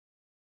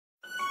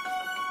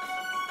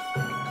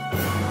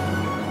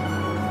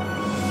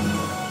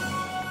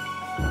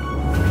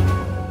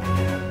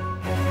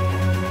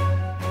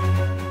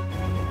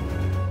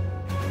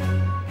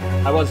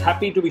I was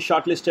happy to be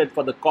shortlisted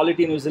for the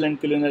Quality New Zealand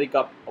Culinary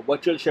Cup, a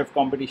virtual chef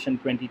competition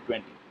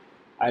 2020.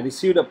 I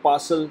received a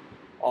parcel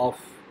of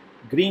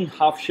green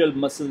half-shell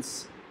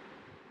mussels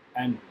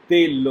and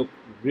they look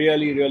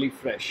really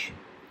fresh.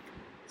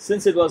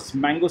 Since it was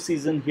mango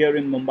season here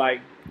in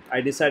Mumbai,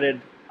 I decided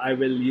I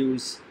will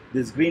use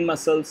these green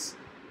mussels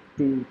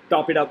to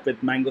top it up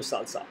with mango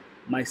salsa.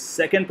 My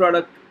second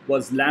product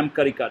was lamb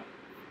curry cut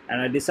and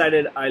I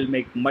decided I'll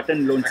make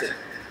mutton lonche.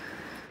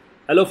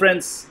 Hello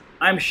friends,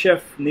 I'm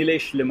Chef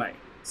Nilesh Limai,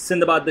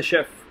 Sindabad the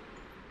Chef,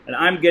 and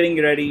I'm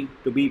getting ready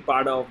to be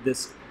part of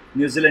this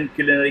New Zealand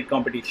culinary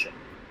competition.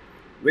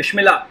 Wish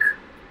me luck!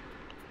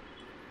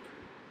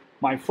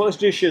 My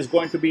first dish is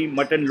going to be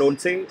mutton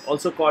lonche,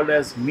 also called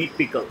as meat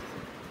pickle.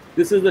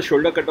 This is the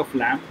shoulder cut of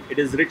lamb. It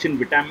is rich in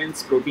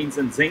vitamins, proteins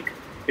and zinc.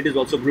 It is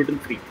also gluten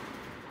free.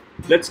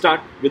 Let's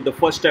start with the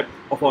first step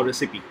of our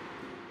recipe.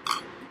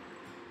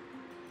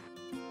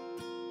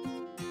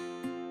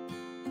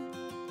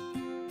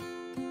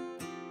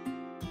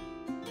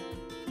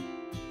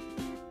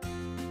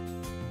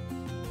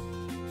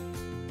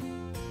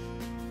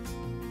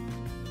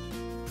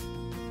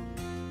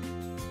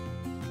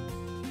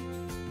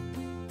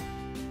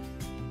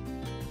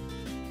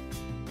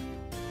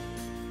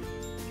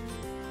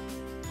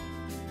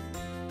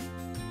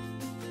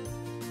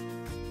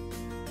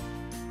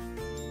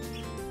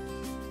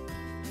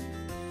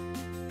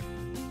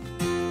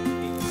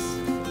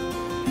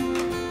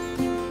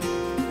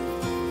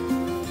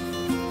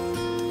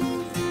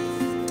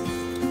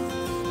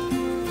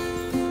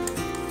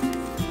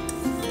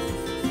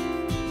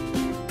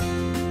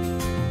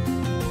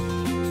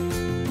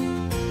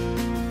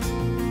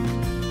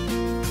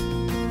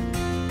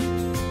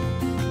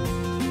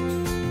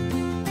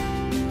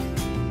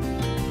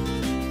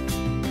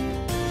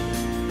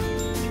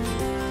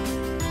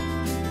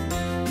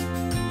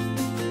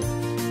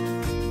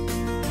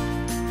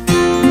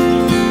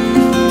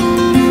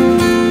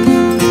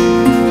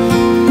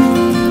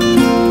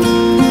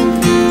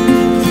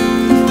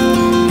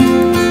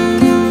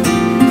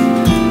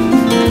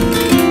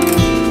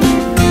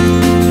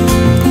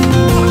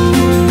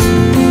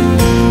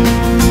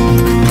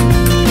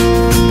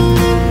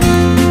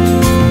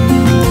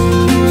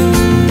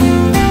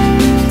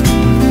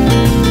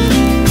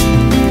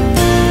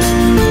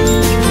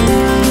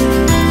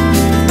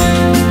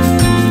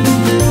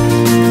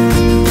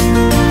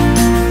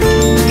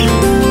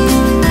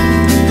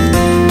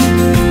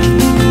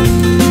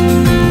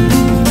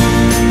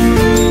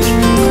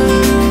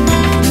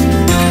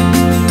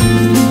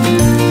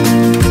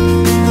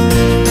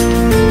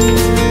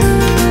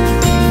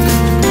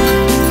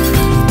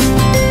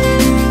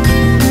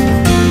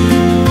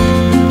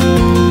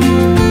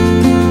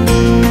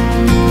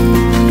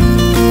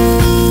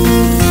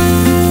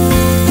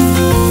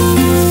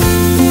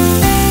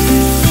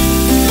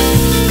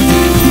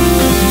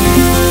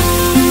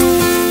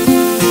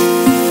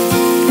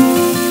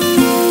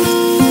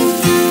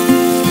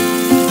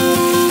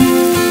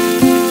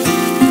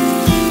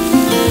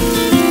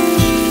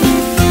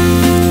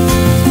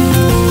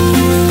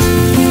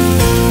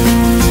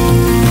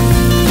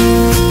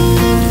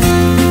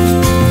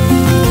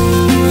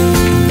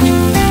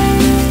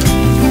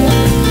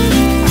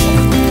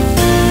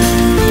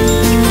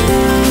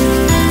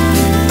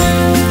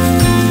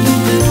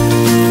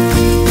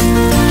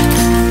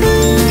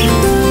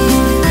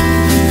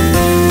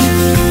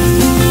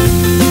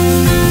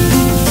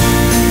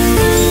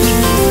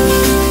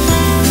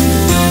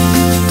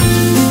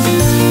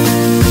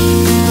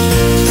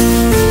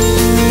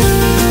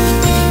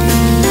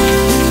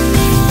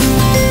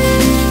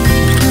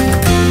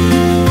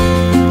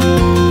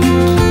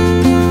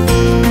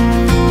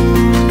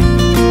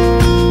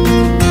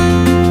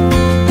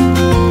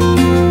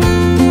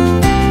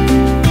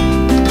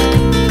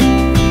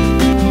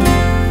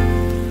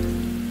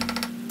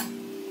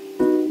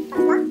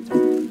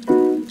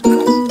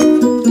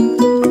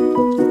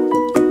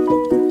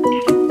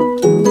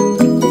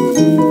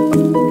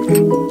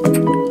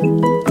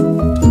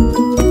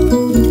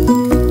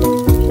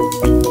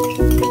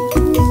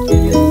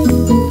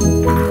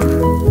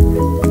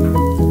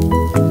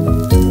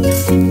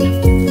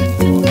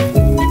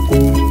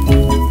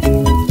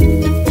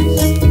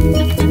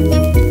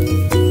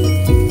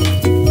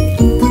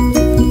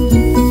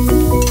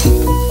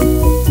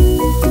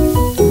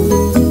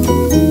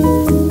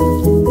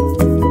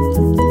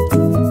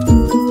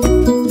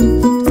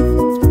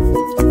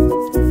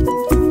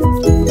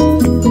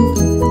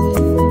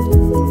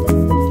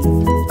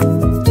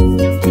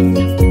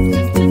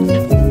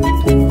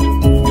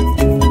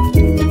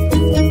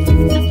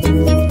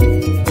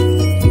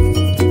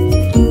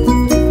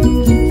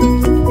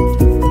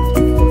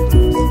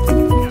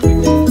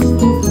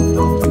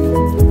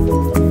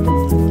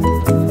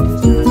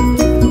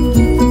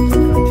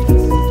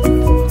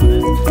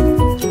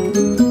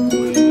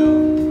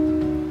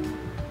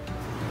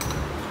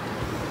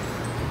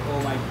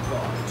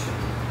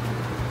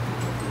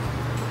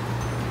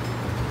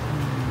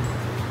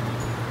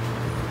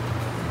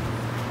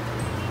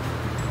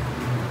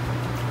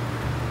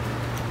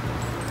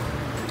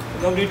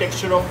 lovely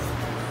texture of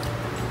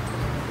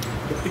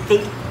the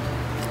pickle,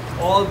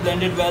 all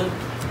blended well,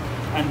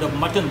 and the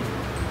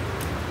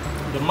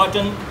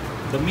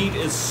meat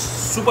is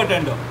super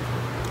tender,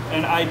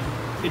 and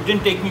it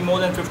didn't take me more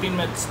than 15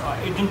 minutes.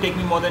 It didn't take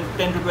me more than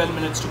 10 to 12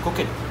 minutes to cook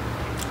it.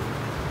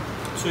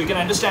 So you can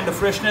understand the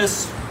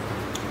freshness,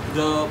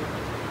 the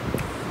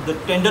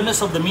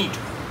tenderness of the meat.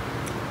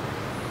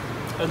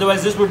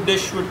 Otherwise, this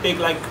dish would take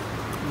like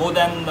more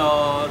than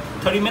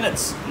 30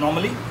 minutes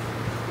normally.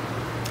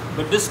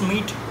 But this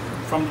meat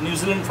from New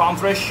Zealand farm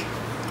fresh,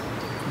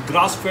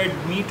 grass-fed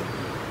meat,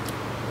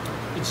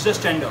 it's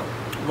just tender.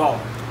 Wow.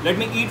 Let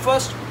me eat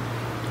first.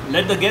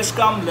 Let the guests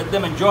come. Let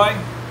them enjoy,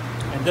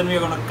 and then we are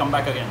going to come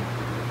back again.